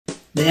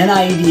The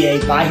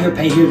NIADA Buy Here,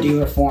 Pay Here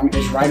dealer forum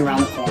is right around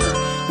the corner,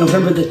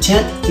 November the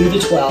 10th through the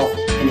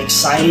 12th in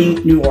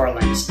exciting New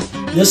Orleans.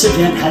 This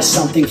event has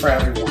something for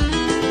everyone.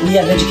 We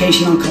have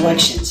education on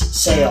collections,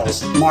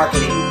 sales,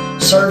 marketing,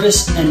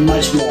 service, and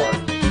much more.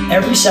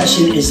 Every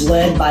session is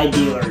led by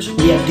dealers.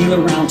 We have dealer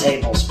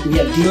roundtables. We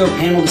have dealer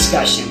panel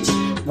discussions,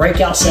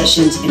 breakout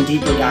sessions, and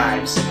deeper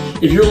dives.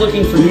 If you're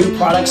looking for new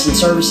products and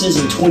services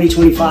in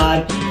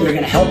 2025 that are going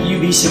to help you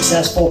be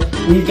successful,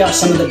 we've got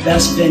some of the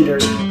best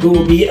vendors who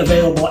will be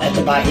available at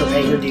the Buy Here,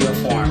 Pay Here dealer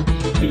forum.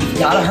 But you've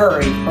got to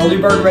hurry. Early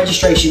bird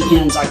registration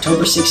ends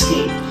October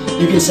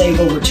 16th. You can save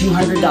over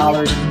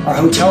 $200. Our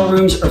hotel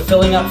rooms are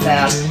filling up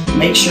fast.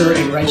 Make sure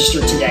and register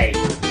today.